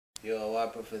Yo,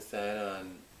 what Professor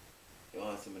and you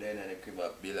want some then in the crib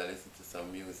at Bill and listen to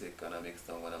some music and I make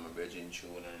some one of my virgin tune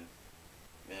and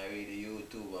me I read the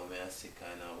YouTube and me I see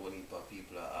kind of one heap of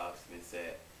people ask me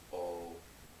say, oh,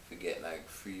 forget like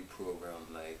free program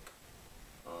like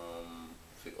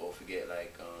or forget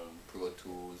like Pro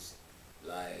Tools,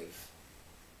 Live,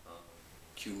 um,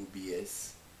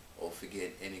 QBS, or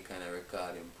forget any kind of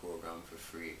recording program for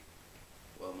free.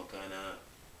 Well, I kind of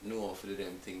know for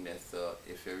them thing that so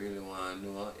if you really want to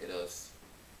know, it does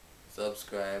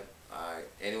subscribe or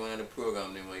any one of the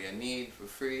program them what you need for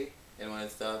free, any one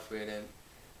of the software them,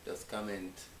 just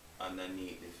comment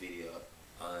underneath the video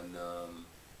and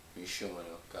me showing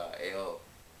you. Cause yo,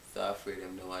 software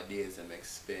them nowadays them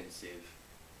expensive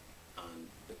and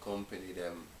the company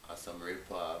them are some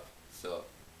rip off. So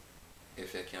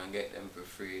if you can get them for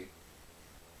free,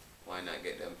 why not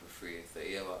get them for free? So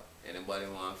yeah, anybody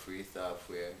want free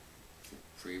software,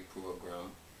 free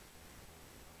program,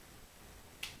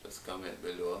 just comment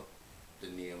below the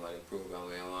name of the program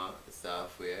we want, the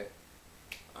software,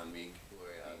 and me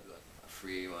where I got a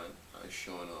free one and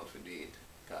showing off for do it.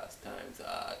 Cause times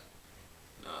hard,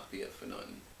 not pay for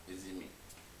nothing. You see me?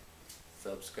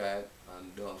 Subscribe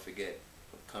and don't forget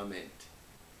to comment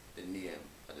the name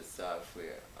of the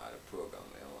software or the program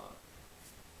we want.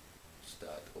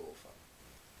 Start over.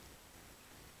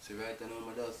 So right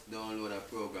now I just download a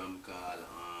program called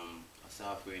a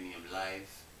software named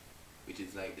Live, which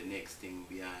is like the next thing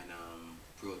behind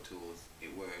Pro Tools.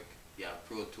 It work. You have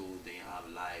Pro Tools, then you have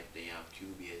Live, then you have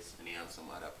QBS, and you have some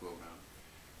other program.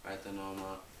 Right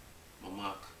now my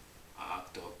Mac I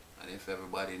act up, and if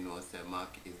everybody knows that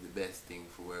Mac is the best thing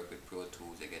for work with Pro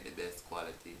Tools, you get the best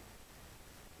quality.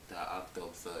 That act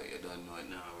up, so you don't know it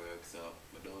now work. So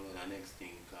I download the next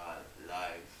thing called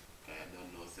Live, cause I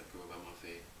don't know it's a program of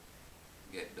it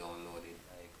get downloaded.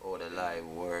 Like how the Live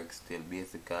works still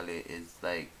basically is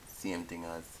like same thing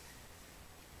as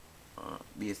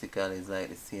basically it's like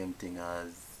the same thing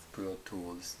as Pro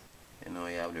Tools. You know,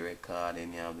 you have the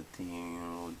recording, you have the thing, you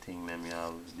know, thing them, you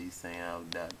have this and you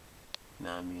have that. You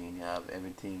know what I mean? You have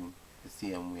everything the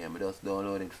same way. But just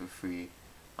download it for free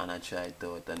and I try it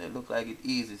out and it look like it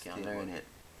easy still. You can learn it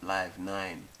Live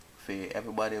 9. For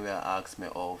everybody will ask me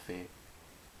how to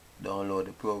download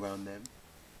the program them.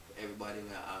 Everybody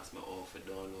will ask me how to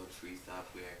download free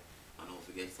software and how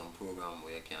to get some program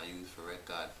where you can use for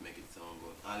record to make it sound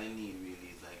good. All you need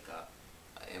really is like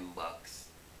a M-box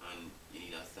and you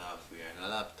need a software and a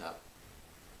laptop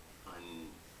and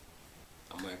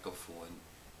a microphone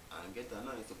and get a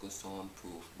nice little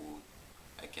soundproof booth.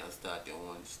 I can start your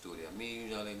own studio. Me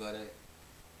usually got a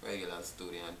regular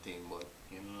studio and thing, but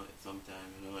you know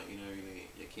sometimes you know really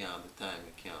you can't have the time,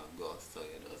 you can't go, so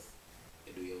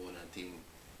you do your own thing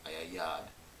at your yard.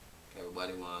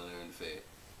 Everybody wanna learn for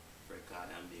record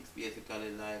and mix.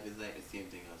 Basically Live is like the same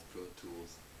thing as Pro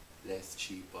Tools, less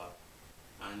cheaper.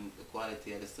 And the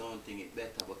quality of the sound thing is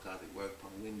better because it works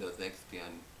on Windows XP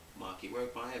and Mac. It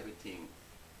works on everything.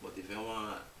 But if you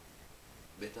want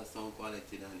better sound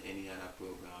quality than any other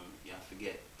program, you have to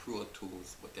get Pro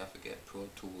Tools, but you have to get Pro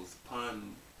Tools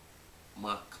on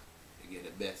Mac to get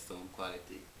the best sound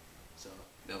quality. So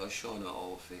they will show you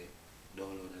how to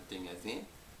download the thing as in.